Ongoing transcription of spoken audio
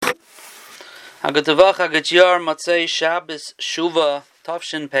Hagatavach Hagatyar Matzei Shabbos Shuva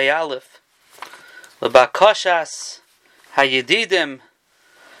Tavshin Pei Aleph Lebakashas Hayedidim.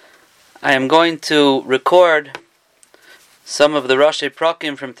 I am going to record some of the Rashi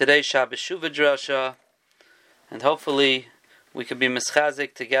Prakim from today's Shabbos Shuva Drasha, and hopefully we could be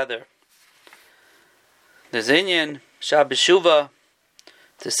mischazik together. There's Inyan Shabbos Shuva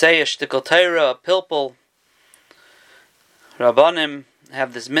to say a shtikal Torah, a pilpul. Rabbanim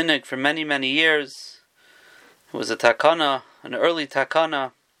have this minhag for many, many years. It was a takana, an early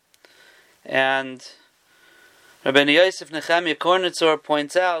takana, and Rabbeinu Yosef Nechemia Kornitzor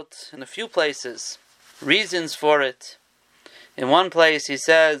points out in a few places reasons for it. In one place he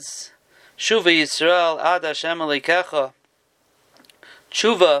says, Shuva Yisrael ad Hashem Elokecha.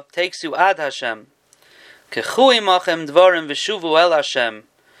 Tshuva takes you ad Hashem. Kechu imachem dvarim v'shuvu el Hashem.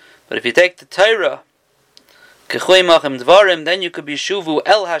 But if you take the Torah, Kechu imachem dvarim, then you could be shuvu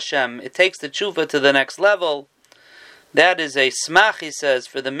el Hashem. It takes the tshuva to the next level. That is a smach, he says,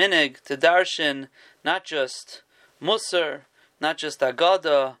 for the minhag to darshan not just Musar, not just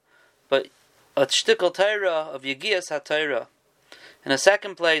Agada, but a shtikal Torah of Yegiyas HaTorah. In a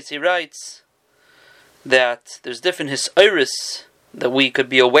second place, he writes that there's different hisoiris that we could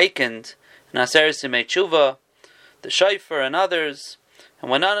be awakened in Aseres Yemei Tshuva, the Shofar and others. And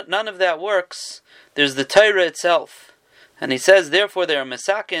when none of that works, there's the Torah itself. And he says, therefore, there are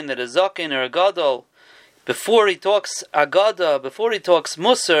Mesakin, that a Zakin or a Gadol, before he talks Agada, before he talks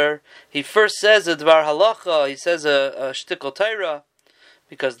Musar, he first says a Dvar Halacha, he says a Shtikal Torah,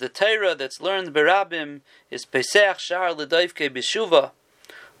 because the Torah that's learned Berabim is Pesach Shar L'Doivke B'Shuva,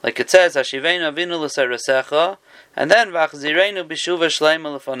 like it says, Hashiveinu Avinu L'Sarasecha, and then V'achzirenu B'Shuva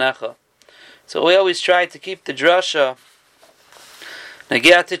Shleima L'Fanecha. So we always try to keep the drasha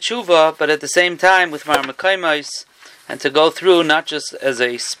Nagiat Tshuva, but at the same time with Marmakaimais, and to go through not just as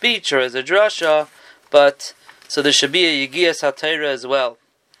a speech or as a drasha, but so there should be a Yegiyas HaTorah as well.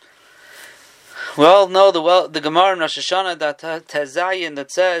 We all know the Gemara in Rosh Hashanah that Tezayin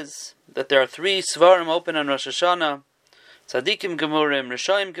that says that there are three Svarim open on Rosh Hashanah: Tzadikim Gemurim,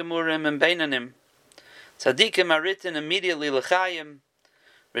 Rishoim Gemurim, and Beinanim. Tzadikim are written immediately L'Chaim,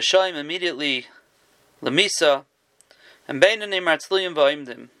 Rishoim immediately L'Misa, and Beinanim are Tzluyim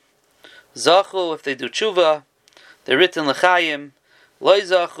V'Oimdim. Zachu, if they do tshuva, they're written L'Chaim. Loi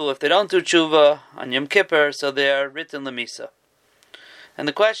Zachu, if they don't do tshuva on Yom Kippur, so they are written L'Misa. And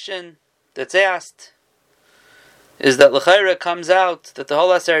the question that's asked is that L'chaira comes out that the whole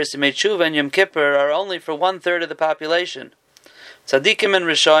Aseres Yemei Tshuva and Yom Kippur are only for 1/3 of the population. Tzadikim and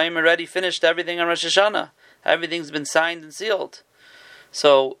Rishoim already finished everything on Rosh Hashanah. Everything's been signed and sealed.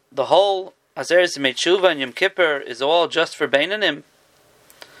 So the whole Aseres Yemei Tshuva and Yom Kippur is all just for Beinanim.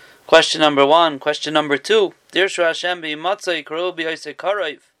 Question number 1. Question number 2. Dirshu Hashem b'yimatzai karu b'yosei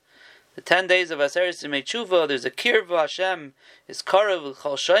karayv. The 10 days of Aseres Yemei Tshuva, there's a kirva Hashem, is karav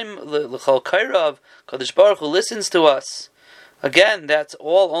l'chol kairav, Kadosh Baruch Hu listens to us. Again, that's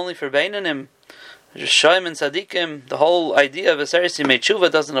all only for Beinanim. Rishoim and Tzadikim, the whole idea of Aseres Yemei Tshuva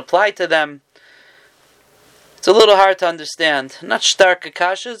doesn't apply to them. It's a little hard to understand. Not stark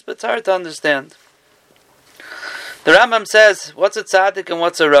akashas, but it's hard to understand. The Rambam says, what's a tzaddik and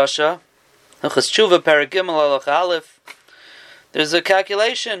what's a rasha? Hilchos Tshuva Paragimel Halach Aleph. There's a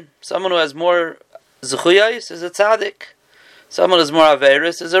calculation. Someone who has more zechuyos is a tzaddik. Someone who has more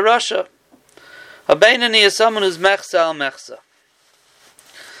averis is a rasha. A beinani is someone who's mechsa al mechsa.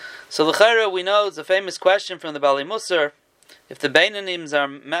 So l'chayra, we know it's a famous question from the Bali Musar. If the beinanims are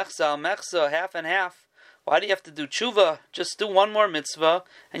mechsa al mechsa, half and half, why do you have to do tshuva? Just do one more mitzvah,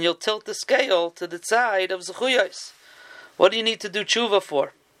 and you'll tilt the scale to the side of zechuyos. What do you need to do tshuva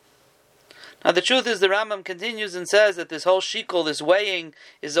for? Now the truth is, the Rambam continues and says that this whole shikol, this weighing,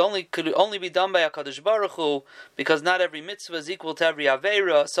 could only be done by HaKadosh Baruch Hu, because not every mitzvah is equal to every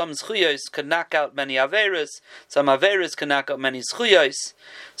avera. Some zechuyos could knock out many averas, some averas could knock out many zechuyos.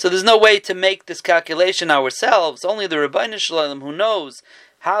 So there's no way to make this calculation ourselves. Only the Rebbeinu Shalom who knows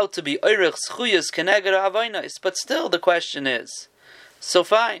how to be oirich zechuyos keneged avainos. But still the question is, so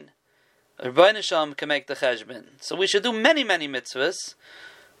fine, Rebbeinu Shalom can make the cheshbon. So we should do many, many mitzvahs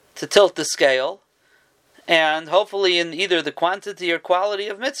to tilt the scale, and hopefully in either the quantity or quality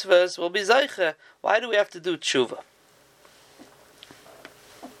of mitzvahs will be zeiche. Why do we have to do tshuva?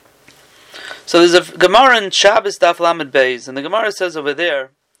 So there's a Gemara in Shabbos Daf Lamed Beis, and the Gemara says over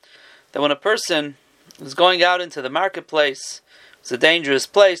there that when a person is going out into the marketplace, it's a dangerous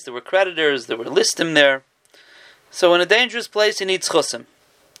place, there were creditors, there were listim there. So in a dangerous place he needs chusim.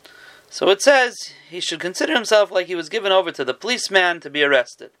 So it says he should consider himself like he was given over to the policeman to be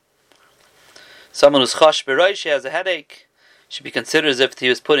arrested. Someone who's chash b'rosh, he has a headache, Should be considered as if he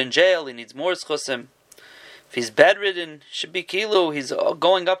was put in jail. He needs more schusim. If he's bedridden, should be kilu. He's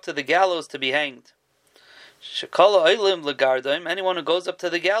going up to the gallows to be hanged. Shekala oilim legardoim. Anyone who goes up to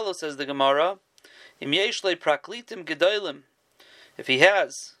the gallows, says the Gemara, im yeshlei praklitim gedolim. If he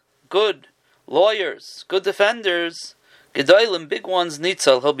has good lawyers, good defenders, gedolim, big ones,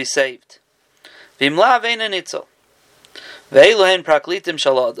 nitzal, he'll be saved. Vim la veina nitzal. Ve'elohen praklitim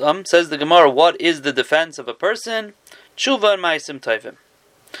shaladam. Says the Gemara, what is the defense of a person? Tshuva and ma'asim tovim.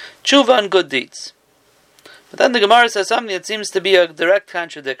 Tshuva and good deeds. But then the Gemara says something that seems to be a direct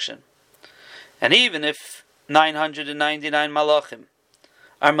contradiction. And even if 999 malachim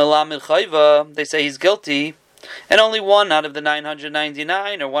are melamid chayva, they say he's guilty, and only one out of the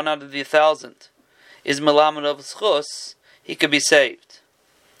 999 or one out of the 1,000 is melamid of schus, he could be saved.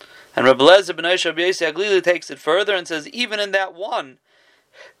 And Rabbi Lezer ben Oshia Rabbi Yossi Aglili takes it further and says even in that one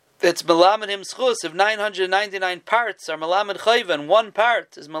that's melamed him schus, if 999 parts are melamed chayva and one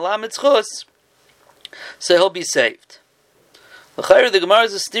part is melamed schus, so he'll be saved. The Gemara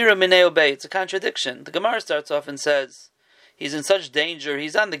is a stira minei obey. It's a contradiction. The Gemara starts off and says he's in such danger,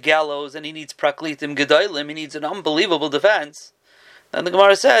 he's on the gallows, and he needs praklitim gedolim, he needs an unbelievable defense. Then the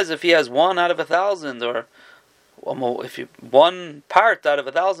Gemara says if he has one out of 1,000, or one part out of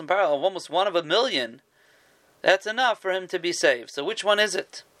 1,000 parts, almost one of 1,000,000, that's enough for him to be saved. So which one is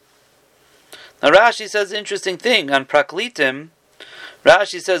it? Now Rashi says an interesting thing on praklitim.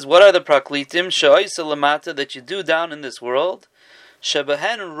 Rashi says, what are the praklitim she'oisa lamata that you do down in this world?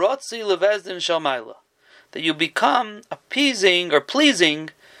 Shebehen rotzi levezdin shalmaila, that you become appeasing or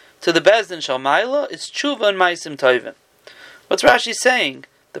pleasing to the bezdin shalmaila is tshuva and ma'asim tovim. What's Rashi saying?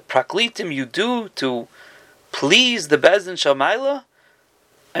 The praklitim you do to please the bezdin shalmaila?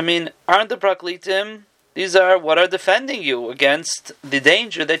 I mean, aren't the praklitim? These are what are defending you against the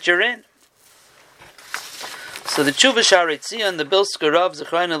danger that you're in. So the Tshuva Sha'arei Tzion, the Bilsker Rav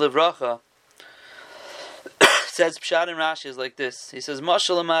Zechreina Livracha, says Pshat and Rashi is like this. He says,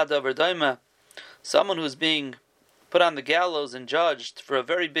 Mashal Amad Avar Daima, someone who's being put on the gallows and judged for a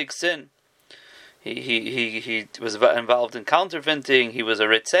very big sin. He was involved in counterfeiting. He was a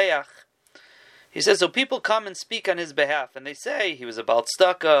Ritzeach. He says, so people come and speak on his behalf, and they say he was a Baal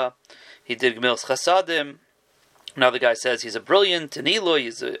Tzedakah, he did Gemilas Chasadim. Another guy says he's a brilliant, an Eloi,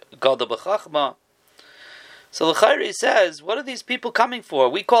 he's a Gadol B'Chachma. So L'chairi says, what are these people coming for?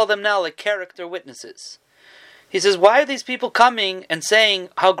 We call them now like character witnesses. He says, why are these people coming and saying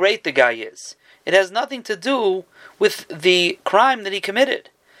how great the guy is? It has nothing to do with the crime that he committed.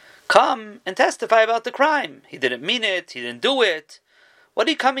 Come and testify about the crime. He didn't mean it, he didn't do it. What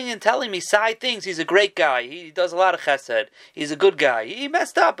are you coming and telling me side things? He's a great guy, he does a lot of chesed, he's a good guy. He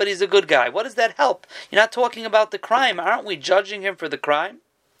messed up, but he's a good guy. What does that help? You're not talking about the crime. Aren't we judging him for the crime?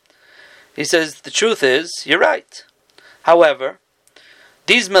 He says, the truth is, you're right. However,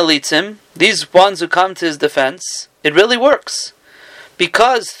 these melitzim, these ones who come to his defense, it really works.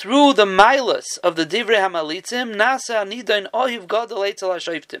 Because through the milas of the divrei hamalitzim, nasa nidain ohiv gadol etzel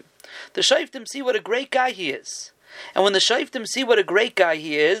hashayftim. The shayftim see what a great guy he is. And when the shayftim see what a great guy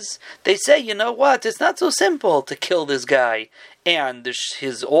he is, they say, you know what, it's not so simple to kill this guy. And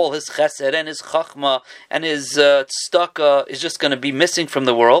all his chesed and his chachma and his tzedakah is just going to be missing from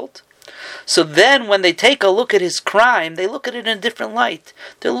the world. So then when they take a look at his crime, they look at it in a different light.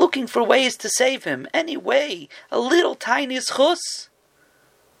 They're looking for ways to save him. Anyway, a little tiny schus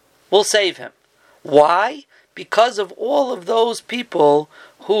will save him. Why? Because of all of those people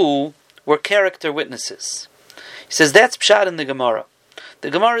who were character witnesses. He says that's pshat in the Gemara.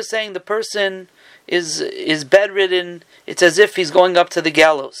 The Gemara is saying the person is bedridden. It's as if he's going up to the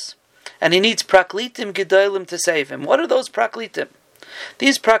gallows. And he needs praklitim gedolim to save him. What are those praklitim?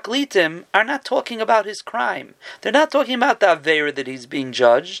 These praklitim are not talking about his crime. They're not talking about the aveira that he's being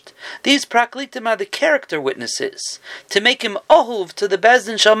judged. These praklitim are the character witnesses to make him ohuv to the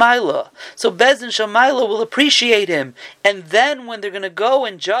bezdin shamayla. So bezdin shamayla will appreciate him, and then when they're going to go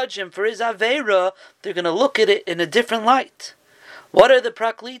and judge him for his aveira, they're going to look at it in a different light. What are the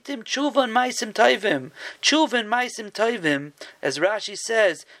praklitim? Tshuva and ma'asim tovim. Tshuva and ma'asim tovim, as Rashi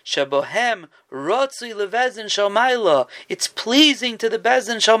says, shabohem rotzi levezin shalmaila. It's pleasing to the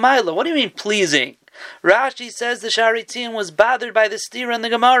bezin shalmaila. What do you mean pleasing? Rashi says the Sha'arei Tzion was bothered by the stira in the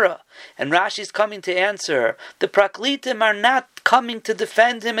Gemara. And Rashi's coming to answer. The praklitim are not coming to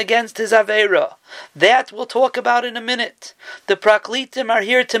defend him against his aveira. That we'll talk about in a minute. The praklitim are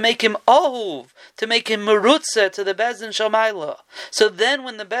here to make him ohuv, to make him merutza to the bezin shamayla. So then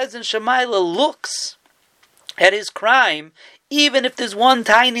when the bezin shamayla looks at his crime, even if there's one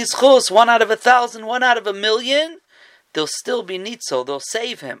tiny schus, 1 out of 1,000, 1 out of 1,000,000, they'll still be nitzel, they'll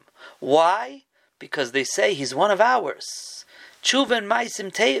save him. Why? Because they say he's one of ours. Tshuva and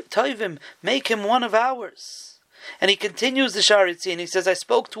Maisim Tovim, make him one of ours. And he continues the Sharitzin. He says, I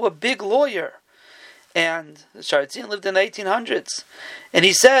spoke to a big lawyer. And the Sharitzin lived in the 1800s. And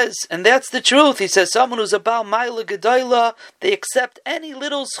he says, and that's the truth, he says, someone who's about Maila Gedoyla, they accept any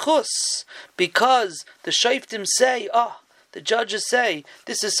little schus, because the Shoftim say, the judges say,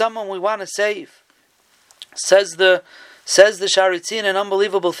 this is someone we want to save. Says the Sharitzin, an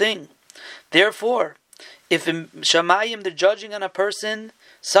unbelievable thing. Therefore, if in Shamayim they're judging on a person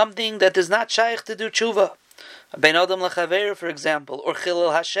something that is not shaykh to do tshuva, Ben Adam Lachaver, for example, or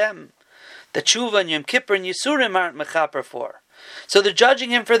Chilul Hashem, the tshuva and Yom Kippur and Yisurim aren't mechaper for. So they're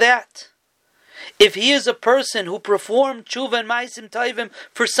judging him for that. If he is a person who performed tshuva and Maisim Tovim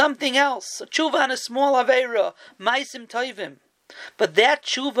for something else, tshuva on a small Aveira, Maisim Tovim, but that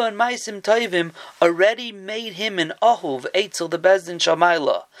tshuva and Maisim Tovim already made him an Ahuv, Eitzel the Bezdin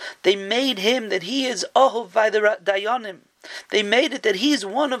Shamayla. They made him that he is Ahuv by the Dayanim. They made it that he's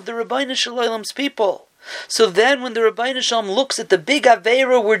one of the Rabbeinu Shalom's people. So then when the Rabbeinu Shalom looks at the big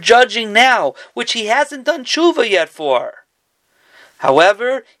Aveira we're judging now, which he hasn't done tshuva yet for,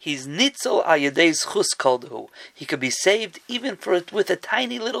 however, he's Nitzel Ayadei Schus Kaldu. He could be saved even with a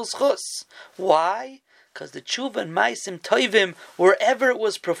tiny little schus. Why? Because the tshuva and Maisim Tovim, wherever it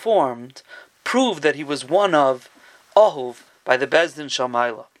was performed, proved that he was one of Ahuv by the Bezdin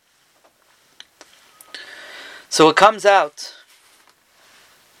Shamayla. So it comes out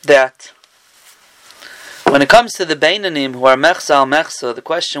that when it comes to the Beinanim who are Mechsa al Mechsa, the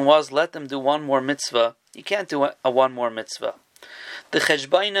question was, let them do one more mitzvah. You can't do a one more mitzvah. The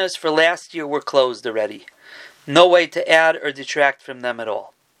Cheshbainas for last year were closed already. No way to add or detract from them at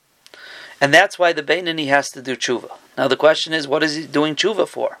all. And that's why the Beinani has to do tshuva. Now the question is, what is he doing tshuva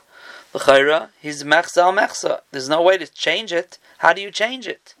for? L'chayra, he's Mechsa al Mechsa. There's no way to change it. How do you change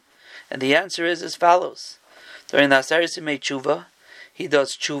it? And the answer is as follows. During the Aseres Yemei Tshuva, he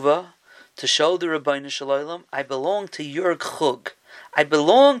does tshuva to show the Rabbeinu Shalom, I belong to your chug. I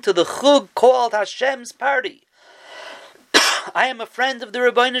belong to the chug called Hashem's party. I am a friend of the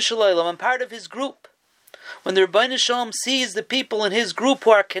Rabbeinu Shalom. I'm part of his group. When the Rabbeinu Shalom sees the people in his group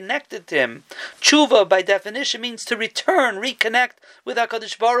who are connected to him, tshuva by definition means to return, reconnect with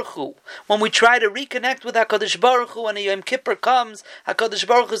HaKadosh Baruch Hu. When we try to reconnect with HaKadosh Baruch Hu and Yom Kippur comes, HaKadosh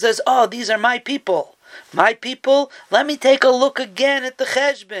Baruch Hu says, these are my people. My people, let me take a look again at the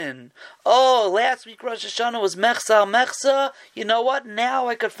Cheshbon. Last week Rosh Hashanah was Mechsa al Mechsa. You know what? Now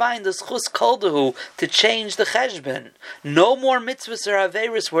I could find the Schus Koldahu to change the Cheshbon. No more mitzvahs or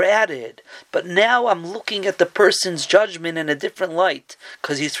Averis were added. But now I'm looking at the person's judgment in a different light.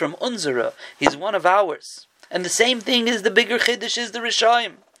 Because he's from Unzera. He's one of ours. And the same thing is the bigger Chiddush is the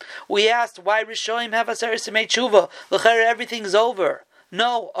Rishoim. We asked why Rishoim have Aseres Yemei Tshuva. L'chayr, everything's over.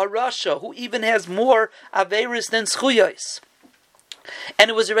 No, a Rasha who even has more Averis than Schuyos. And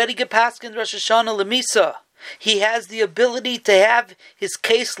it was already Gepaskin in Rosh Hashanah Lemisa. He has the ability to have his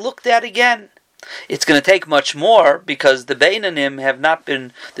case looked at again. It's going to take much more because the Beinanim have not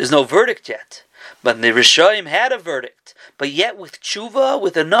been, there's no verdict yet. But the Rishoim had a verdict. But yet with tshuva,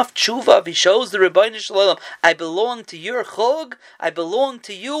 with enough tshuva, he shows the Rabbeinu Shalom, I belong to your chog, I belong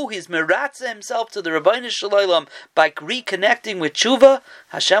to you. He's meratza himself to the Rabbeinu Shalom by reconnecting with tshuva.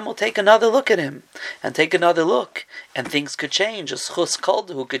 Hashem will take another look at him, and take another look, and things could change. A schus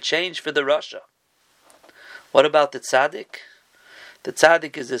kald who could change for the Rasha. What about the tzaddik? The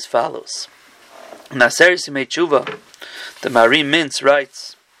tzaddik is as follows. In Aseres Yemei Tshuva, the Marim Mintz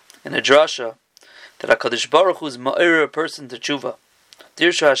writes in a drasha that HaKadosh Baruch Hu is ma'ir a person to tshuva.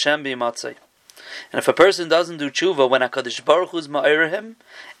 Dirsha Hashem b'yimatzai. And if a person doesn't do tshuva when HaKadosh Baruch Hu is ma'ir him,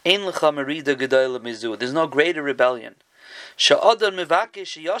 ein lecha merida gedayla mizu. There's no greater rebellion. Sha'adar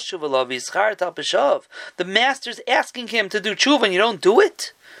mevakesh yashuv alav yischar tapeshav. The master's asking him to do tshuva and you don't do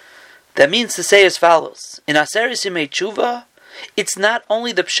it? That means to say as follows. In Aseres Yemei Tshuva, it's not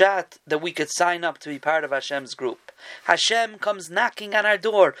only the pshat that we could sign up to be part of Hashem's group. Hashem comes knocking on our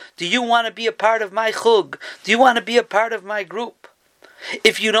door. Do you want to be a part of my chug? Do you want to be a part of my group?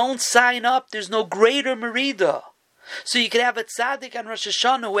 If you don't sign up, there's no greater merida. So you could have a tzaddik on Rosh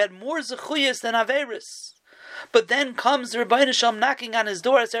Hashanah who had more zechuyas than Averis. But then comes the Rabbeinu Shalom knocking on his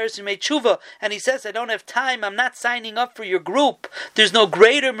door, Aseres Yemei Tshuva, and he says, I don't have time, I'm not signing up for your group. There's no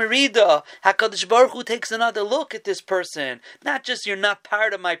greater merida. HaKadosh Baruch Hu takes another look at this person. Not just you're not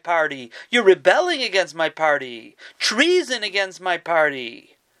part of my party, you're rebelling against my party. Treason against my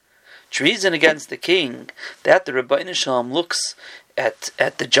party. Treason against the king. That the Rabbeinu Shalom looks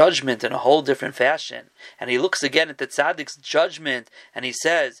at the judgment in a whole different fashion. And he looks again at the tzaddik's judgment, and he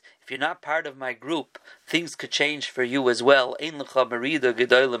says, if you're not part of my group, things could change for you as well. Ein lecha merida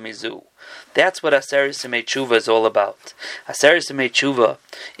gedola mizu. That's what Aseres Yemei Tshuva is all about. Aseres Yemei Tshuva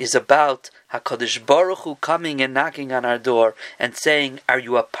is about HaKadosh Baruch Hu coming and knocking on our door and saying, are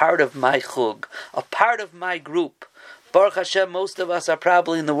you a part of my chug, a part of my group? Baruch Hashem, most of us are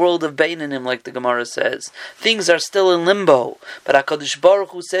probably in the world of Beinanim, like the Gemara says. Things are still in limbo. But HaKadosh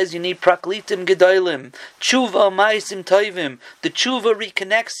Baruch Hu says you need praklitim gedolim, tshuva ma'asim toivim. The tshuva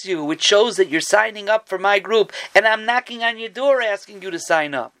reconnects you, which shows that you're signing up for my group, and I'm knocking on your door asking you to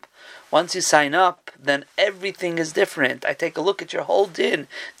sign up. Once you sign up, then everything is different. I take a look at your whole din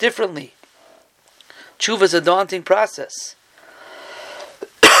differently. Tshuva is a daunting process.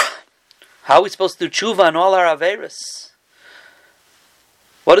 How are we supposed to do tshuva on all our averis?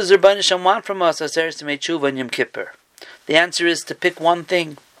 What does Rebbeinu Shem want from us, Aseres Yemei Tshuva and Yom Kippur? The answer is to pick one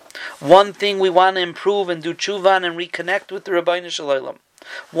thing. One thing we want to improve and do tshuva on and reconnect with the Rebbeinu Shalom.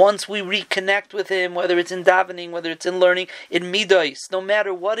 Once we reconnect with Him, whether it's in davening, whether it's in learning, in midos, no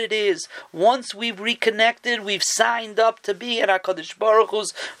matter what it is, once we've reconnected, we've signed up to be in HaKadosh Baruch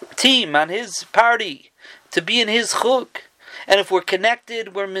Hu's team, on His party, to be in His chug. And if we're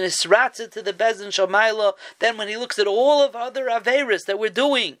connected, we're minisratza to the Bezdin Shamayla, then when he looks at all of other averis that we're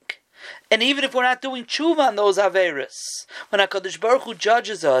doing, and even if we're not doing tshuva on those averis, when HaKadosh Baruch Hu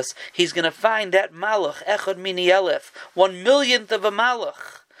judges us, He's going to find that malach, echad mini elef, 1/1,000,000th of a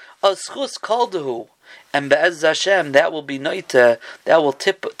malach, a schus kaldahu, and be'ez Hashem, that will be noita, that will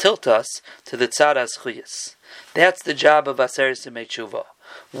tilt us to the tzad ha-schuyas. That's the job of Aseres Yemei Tshuva.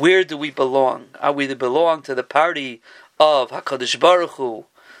 Where do we belong? Are we to belong to the party of HaKadosh Baruch Hu,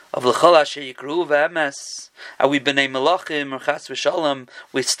 of L'chol Asher Yikruhu V'emes? Are we B'nei Melachim or Chas V'Shalom?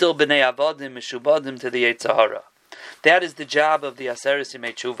 We're still B'nei Avodim, Meshubadim to the Yetzer Hara. That is the job of the Aseres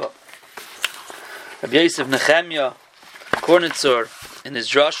Yemei Tshuva. Rabbi Yosef Nechemia Kornitzur, in his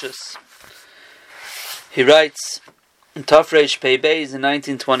drashos, he writes in Tafresh Pei Beis in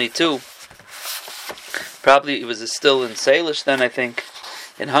 1922. Probably it was still in Salish then, I think,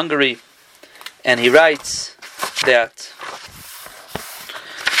 in Hungary, and he writes that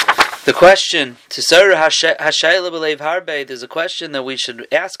the question to Sarah Hashayla B'Leiv Harbe, there's a question that we should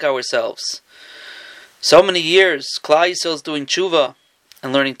ask ourselves. So many years, Klal Yisrael is doing tshuva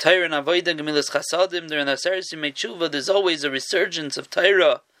and learning Torah and Avodah Gemilas Chasadim. During the Aseres Yemei Tshuva, there's always a resurgence of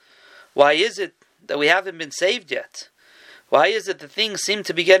Torah. Why is it that we haven't been saved yet? Why is it that things seem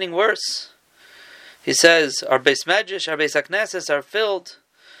to be getting worse? He says, our Beis Medrash, our Beis HaKnesses are filled.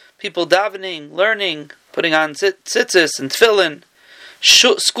 People davening, learning, putting on tzitzis and tefillin.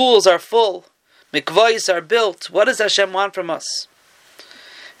 Schools are full. Mikvahs are built. What does Hashem want from us?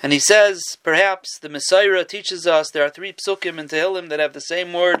 And he says, perhaps the Messiah teaches us there are 3 psukim in Tehillim that have the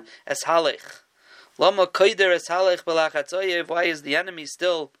same word as halech. Lama koider es halech belachatzoyev. Why is the enemy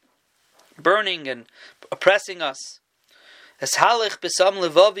still burning and oppressing us? Es halech besam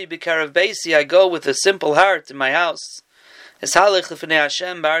levavi b'karav beisi. I go with a simple heart in my house. Es halech l'fnei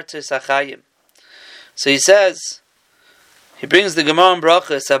Hashem b'artis achayim. So he says, he brings the Gemara in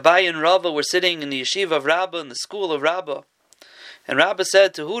Brachos. Abai and Rava were sitting in the yeshiva of Rabbah, in the school of Rabbah. And Rabbah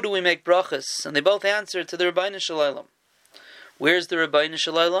said, to who do we make brachas? And they both answered, to the Rebbeinu Shalom. Where's the Rebbeinu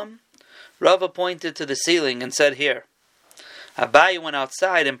Shalom? Rava pointed to the ceiling and said, here. Abai went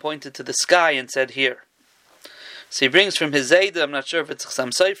outside and pointed to the sky and said, here. So he brings from his Zayda, I'm not sure if it's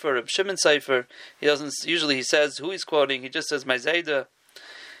Chassam Sofer or Shimon Sofer. He says who he's quoting, he just says my Zayda.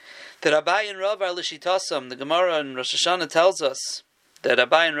 That Abai and Rav are Lishitasam. The Gemara in Rosh Hashanah tells us that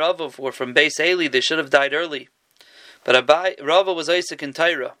Abai and Rav were from Beis Eli, they should have died early. But Rav was Isaac in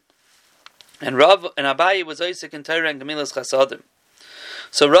Torah. And Abai was Isaac in Torah and Gemilas Chasadim.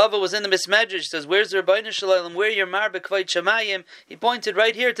 So Rav was in the Beis Medrash, says, where's the Rebbeinu Shalom? Where your Mar B'Kvayt Shamayim? He pointed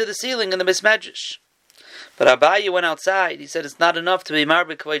right here to the ceiling in the Beis Medrash. But Abai went outside. He said it's not enough to be Mar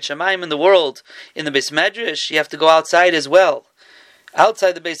B'Kvayt Shamayim in the world. In the Beis Medrash, you have to go outside as well.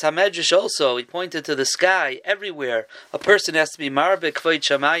 Outside the Beis HaMedrash also, he pointed to the sky. Everywhere, a person has to be Mar B'Kvayt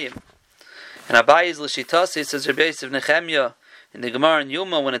Shamayim. And Abayi's L'Shitasi, says Rabbi Yosef Nechemia, in the Gemara in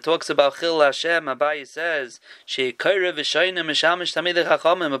Yuma, when it talks about Chil Hashem, Abayi says, She'ikayre v'shayne mishamish tamidei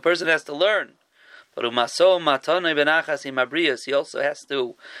chachamim, a person has to learn. But umaso matanei benachas imabrias, he also has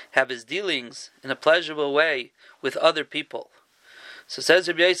to have his dealings in a pleasurable way with other people. So says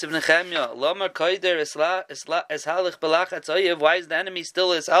Rabbi Yosef Nechemia, Lomar Koider es halich belachatz oyev. Why is the enemy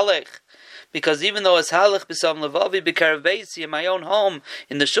still es halich? Because even though es halich b'sam levavi b'karav beisi, in my own home,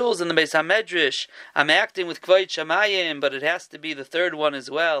 in the shuls, in the Beis HaMedrash, I'm acting with kvod shamayim, but it has to be the third one as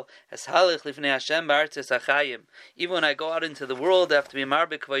well. Es halich lifnei Hashem b'artzes achayim. Even when I go out into the world, I have to be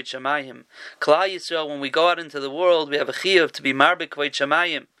marbe kvod shamayim. Klal Yisrael, when we go out into the world, we have a chiyuv to be marbe kvod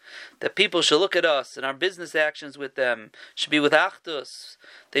shamayim. That people should look at us and our business actions with them should be with achdus.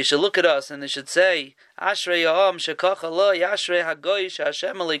 They should look at us and they should say, Ashrei Ya'am Shekach Allah, Ashrei Hagoy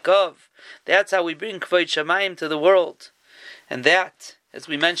Sh'Hashem Alikov. That's how we bring Kvod Shamayim to the world. And that, as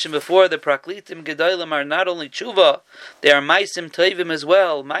we mentioned before, the Praklitim Gedolim are not only tshuva, they are Maisim Tovim as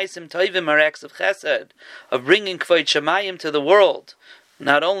well. Maisim Tovim are acts of chesed, of bringing Kvod Shamayim to the world.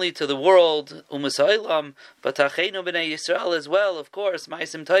 Not only to the world, Umusaylam, but Achenu B'nai Yisrael as well. Of course,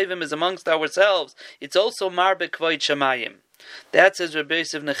 Maisim Tovim is amongst ourselves. It's also Marbe Kvod Shamayim. That, says Rabbi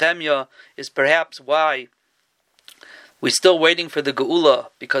Yosef Nechemia, is perhaps why we're still waiting for the Geula,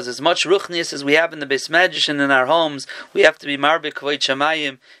 because as much ruchnius as we have in the Beis Medrash and in our homes, we have to be Marbe Kvod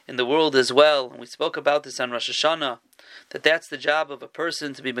Shamayim in the world as well. And we spoke about this on Rosh Hashanah, that's the job of a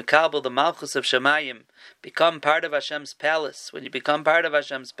person, to be Mekabel, the Malchus of Shamayim, become part of Hashem's palace. When you become part of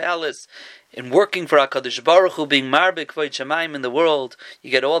Hashem's palace, in working for HaKadosh Baruch Hu, being Marbe Kvod Shamayim in the world, you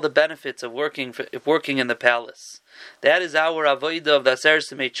get all the benefits of working in the palace. That is our avodah of the Aser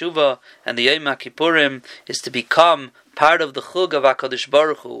Simei Tshuva and the Yom HaKippurim, is to become part of the chug of HaKadosh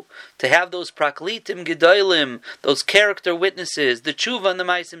Baruch Hu, to have those praklitim gedolim, those character witnesses, the tshuva and the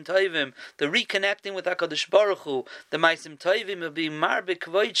maisim tovim, the reconnecting with HaKadosh Baruch Hu, the maisim tovim of being marbe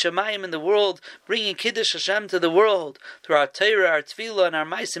kvod shamayim in the world, bringing kiddush Hashem to the world, through our Torah, our tefillah, and our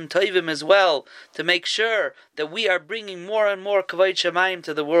maisim tovim as well, to make sure that we are bringing more and more kvod shamayim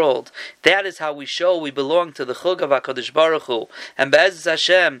to the world. That is how we show we belong to the chug of HaKadosh Baruch Hu. And Be'ez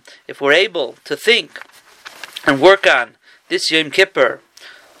Hashem, if we're able to think and work on this Yom Kippur,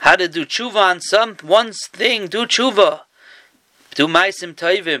 how to do tshuva on one thing, do tshuva, do maisim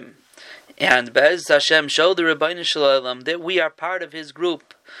tovim, and Be'ez Hashem, show the Rebbeinu Shalom that we are part of His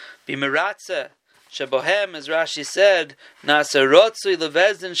group. Be miratze shebohem, as Rashi said, nasa rotzui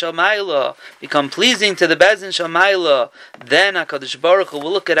levezdin shalmayla, become pleasing to the bezdin shalmayla. Then HaKadosh Baruch Hu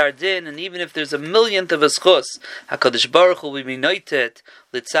will look at our din, and even if there's a millionth of a schus, HaKadosh Baruch Hu will be noitet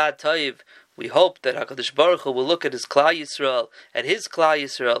litzad toiv. We hope that HaKadosh Baruch Hu will look at His Klal Yisrael,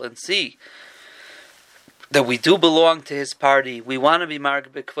 and see that we do belong to His party. We want to be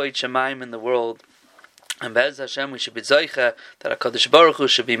Marbe Kvod Shamayim in the world. And Be'ez Hashem, we should be Zoicha, that HaKadosh Baruch Hu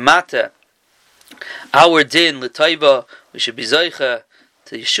should be Mata our din l'taiva. We should be Zoicha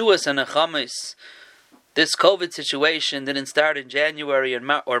to Yeshuas and Nechamis. This COVID situation didn't start in January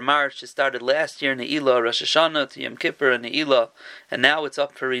or March. It started last year in Ne'ilah, Rosh Hashanah to Yom Kippur and Ne'ilah, and now it's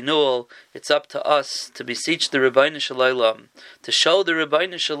up for renewal. It's up to us to beseech the Rebbeinu Shalom, to show the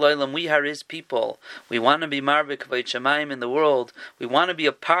Rebbeinu Shalom we are His people. We want to be Marbe Kvod Shamayim in the world. We want to be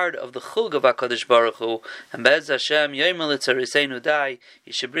a part of the Chug of HaKadosh Baruch Hu. And Be'ez Hashem, Yoimel Tzariseinu Dai,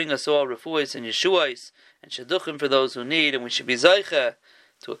 He should bring us all refuahs and Yeshuas and Shaduchim for those who need, and we should be Zoicha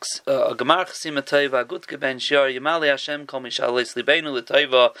to a Gemar Chasima Taiva, Gut Geben Shiar, Yamali Hashem, Kol Mishalis Libeinu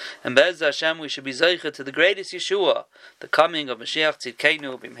L'Taiva, and Be'ez Hashem, we should be Zeicha to the greatest Yeshua, the coming of Mashiach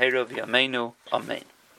Tzidkeinu, B'mheira V'yameinu. Amen.